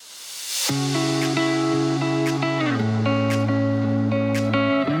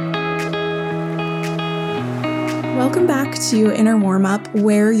Welcome back to Inner Warm-Up,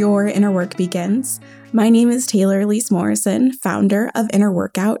 where your inner work begins. My name is Taylor Elise Morrison, founder of Inner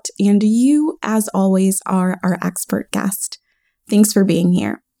Workout, and you, as always, are our expert guest. Thanks for being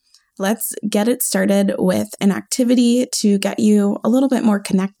here. Let's get it started with an activity to get you a little bit more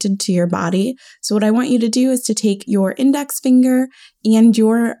connected to your body. So what I want you to do is to take your index finger and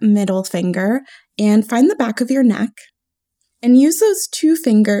your middle finger and find the back of your neck and use those two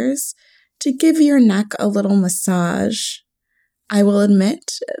fingers to give your neck a little massage. I will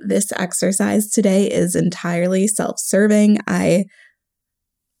admit this exercise today is entirely self-serving. I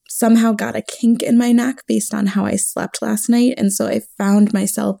somehow got a kink in my neck based on how I slept last night, and so I found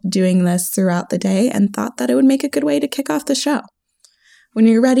myself doing this throughout the day and thought that it would make a good way to kick off the show. When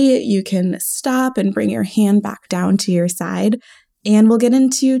you're ready, you can stop and bring your hand back down to your side, and we'll get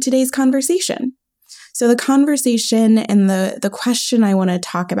into today's conversation. So the conversation and the question I want to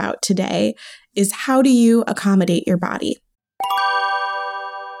talk about today is, how do you accommodate your body?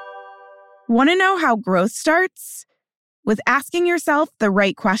 Want to know how growth starts? With asking yourself the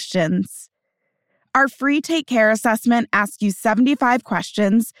right questions. Our free Take Care assessment asks you 75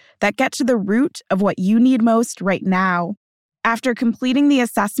 questions that get to the root of what you need most right now. After completing the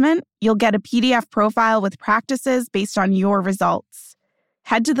assessment, you'll get a PDF profile with practices based on your results.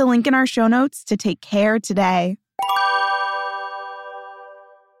 Head to the link in our show notes to take care today.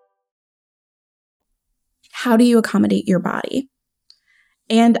 How do you accommodate your body?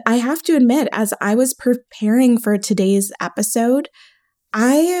 And I have to admit, as I was preparing for today's episode,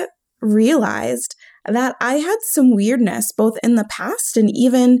 I realized that I had some weirdness both in the past and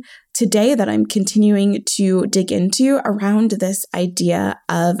even today that I'm continuing to dig into around this idea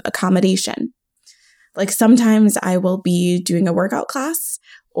of accommodation. Like sometimes I will be doing a workout class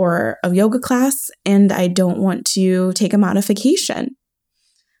or a yoga class and I don't want to take a modification.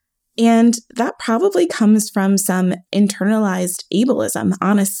 And that probably comes from some internalized ableism,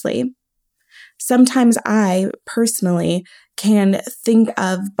 honestly. Sometimes I personally can think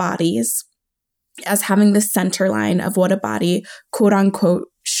of bodies as having the center line of what a body, quote unquote,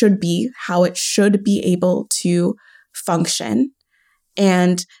 should be, how it should be able to function.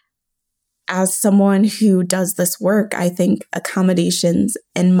 And as someone who does this work, I think accommodations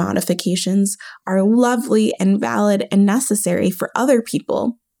and modifications are lovely and valid and necessary for other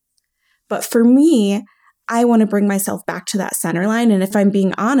people. But for me, I want to bring myself back to that center line. And if I'm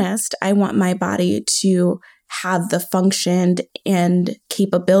being honest, I want my body to have the function and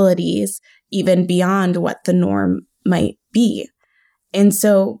capabilities even beyond what the norm might be. And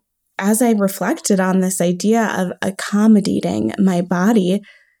so as I reflected on this idea of accommodating my body,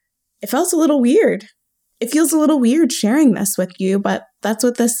 it felt a little weird. It feels a little weird sharing this with you, but that's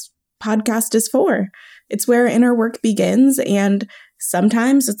what this podcast is for. It's where inner work begins, and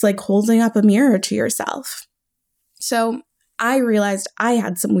sometimes it's like holding up a mirror to yourself. So I realized I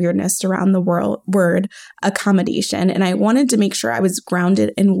had some weirdness around the word accommodation, and I wanted to make sure I was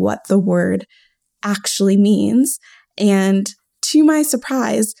grounded in what the word actually means. And to my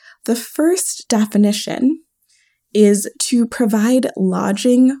surprise, the first definition is to provide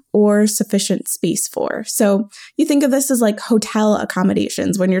lodging or sufficient space for. So you think of this as like hotel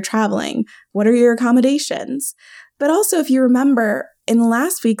accommodations when you're traveling. What are your accommodations? But also, if you remember, in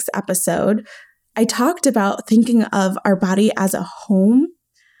last week's episode, I talked about thinking of our body as a home,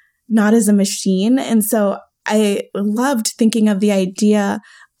 not as a machine. And so I loved thinking of the idea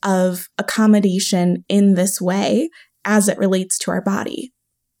of accommodation in this way as it relates to our body.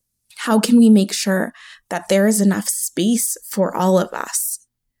 How can we make sure that there is enough space for all of us,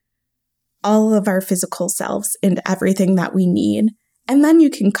 all of our physical selves, and everything that we need? And then you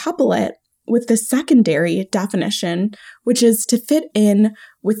can couple it with the secondary definition, which is to fit in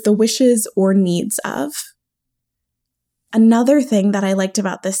with the wishes or needs of. Another thing that I liked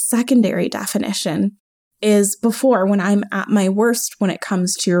about this secondary definition is before, when I'm at my worst when it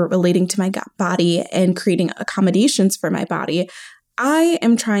comes to relating to my body and creating accommodations for my body, I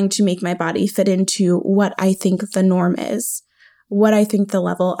am trying to make my body fit into what I think the norm is, what I think the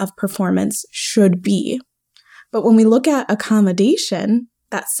level of performance should be. But when we look at accommodation,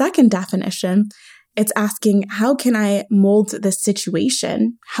 that second definition, it's asking, how can I mold the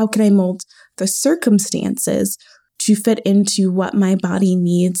situation? How can I mold the circumstances to fit into what my body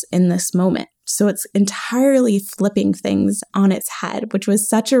needs in this moment? So it's entirely flipping things on its head, which was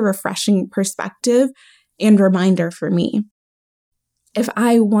such a refreshing perspective and reminder for me. If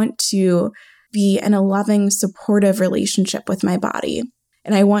I want to be in a loving, supportive relationship with my body,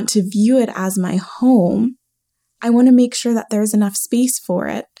 and I want to view it as my home, I want to make sure that there's enough space for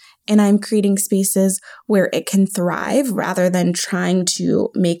it and I'm creating spaces where it can thrive rather than trying to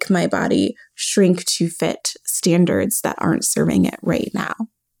make my body shrink to fit standards that aren't serving it right now.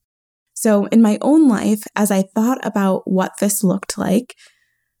 So in my own life, as I thought about what this looked like,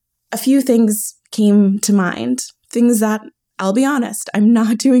 a few things came to mind, things that, I'll be honest, I'm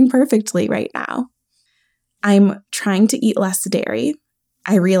not doing perfectly right now. I'm trying to eat less dairy.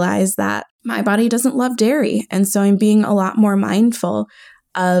 I realize that my body doesn't love dairy, and so I'm being a lot more mindful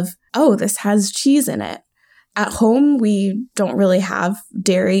of, oh, this has cheese in it. At home, we don't really have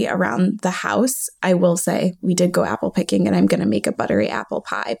dairy around the house. I will say we did go apple picking, and I'm going to make a buttery apple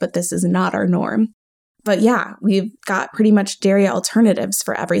pie, but this is not our norm. But yeah, we've got pretty much dairy alternatives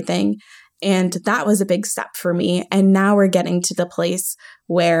for everything. And that was a big step for me. And now we're getting to the place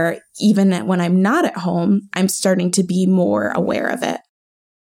where even when I'm not at home, I'm starting to be more aware of it.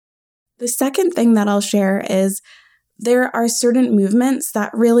 The second thing that I'll share is there are certain movements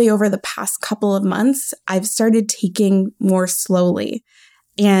that really over the past couple of months, I've started taking more slowly.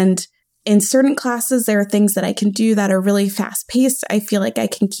 And in certain classes, there are things that I can do that are really fast paced. I feel like I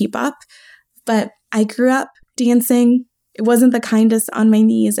can keep up. But I grew up dancing. It wasn't the kindest on my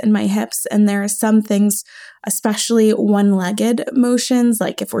knees and my hips. And there are some things, especially one-legged motions,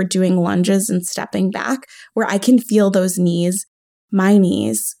 like if we're doing lunges and stepping back, where I can feel those knees, my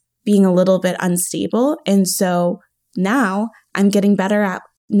knees, being a little bit unstable. And so now I'm getting better at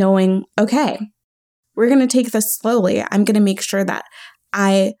knowing, okay, we're going to take this slowly. I'm going to make sure that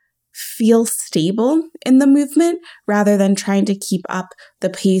I feel stable in the movement rather than trying to keep up the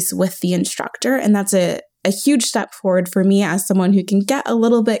pace with the instructor. And that's a huge step forward for me as someone who can get a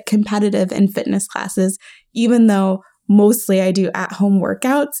little bit competitive in fitness classes. Even though mostly I do at-home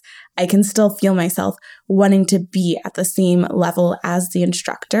workouts, I can still feel myself wanting to be at the same level as the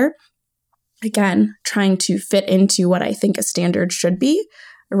instructor. Again, trying to fit into what I think a standard should be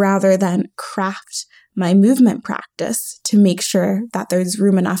rather than craft my movement practice to make sure that there's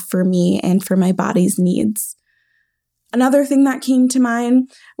room enough for me and for my body's needs. Another thing that came to mind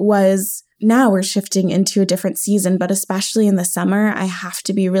was now we're shifting into a different season, but especially in the summer, I have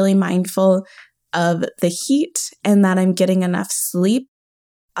to be really mindful of the heat and that I'm getting enough sleep.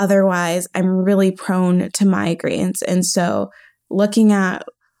 Otherwise, I'm really prone to migraines. And so looking at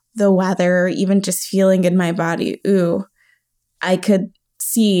the weather, even just feeling in my body, ooh, I could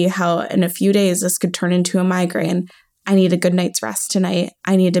see how in a few days this could turn into a migraine. I need a good night's rest tonight.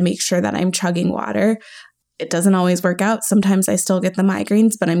 I need to make sure that I'm chugging water. It doesn't always work out. Sometimes I still get the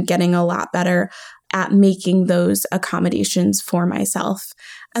migraines, but I'm getting a lot better at making those accommodations for myself.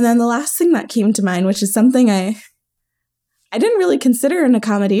 And then the last thing that came to mind, which is something I didn't really consider an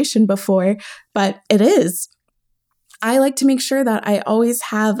accommodation before, but it is. I like to make sure that I always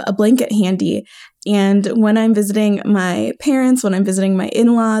have a blanket handy. And when I'm visiting my parents, when I'm visiting my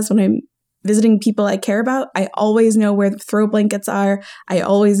in-laws, when I'm visiting people I care about, I always know where the throw blankets are. I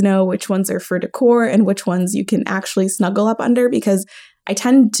always know which ones are for decor and which ones you can actually snuggle up under because I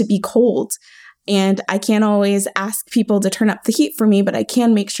tend to be cold. And I can't always ask people to turn up the heat for me, but I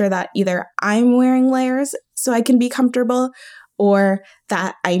can make sure that either I'm wearing layers so I can be comfortable or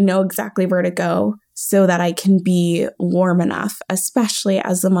that I know exactly where to go so that I can be warm enough, especially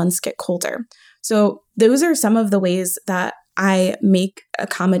as the months get colder. So those are some of the ways that I make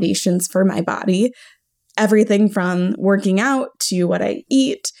accommodations for my body. Everything from working out to what I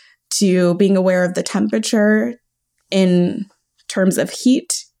eat to being aware of the temperature in terms of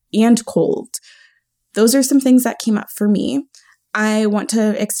heat and cold. Those are some things that came up for me. I want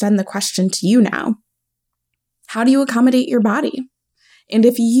to extend the question to you now. How do you accommodate your body? And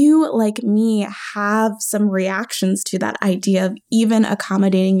if you, like me, have some reactions to that idea of even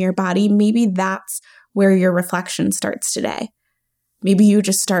accommodating your body, maybe that's where your reflection starts today. Maybe you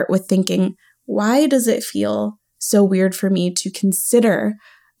just start with thinking, why does it feel so weird for me to consider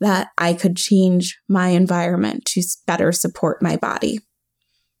that I could change my environment to better support my body?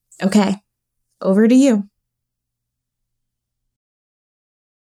 Okay, over to you.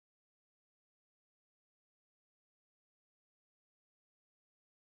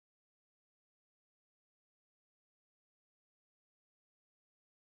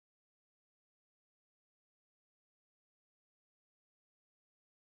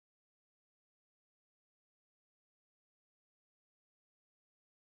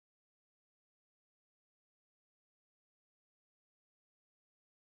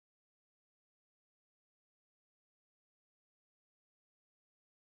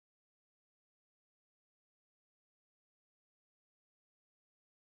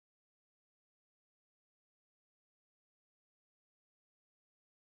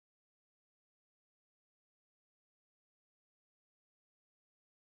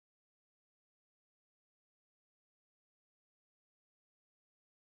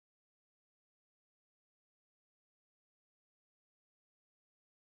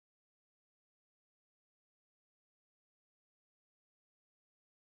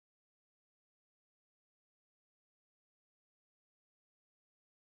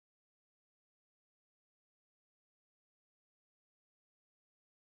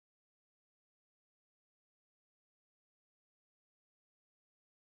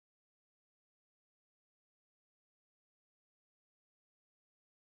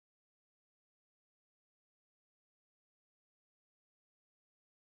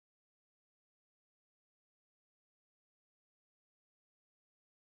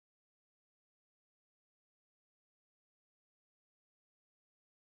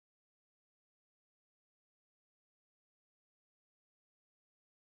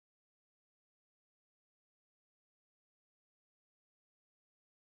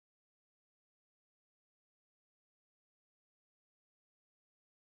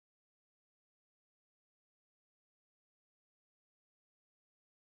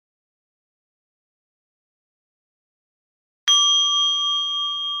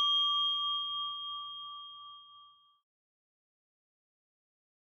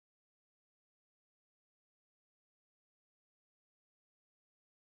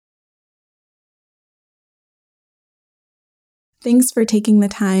 Thanks for taking the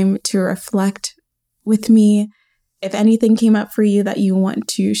time to reflect with me. If anything came up for you that you want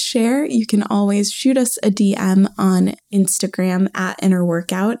to share, you can always shoot us a DM on Instagram at Inner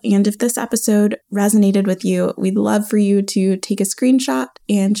Workout. And if this episode resonated with you, we'd love for you to take a screenshot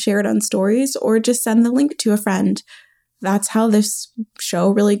and share it on stories, or just send the link to a friend. That's how this show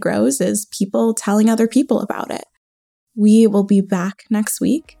really grows, is people telling other people about it. We will be back next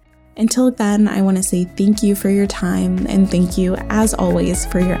week. Until then, I want to say thank you for your time, and thank you, as always,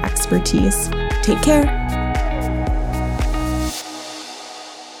 for your expertise. Take care.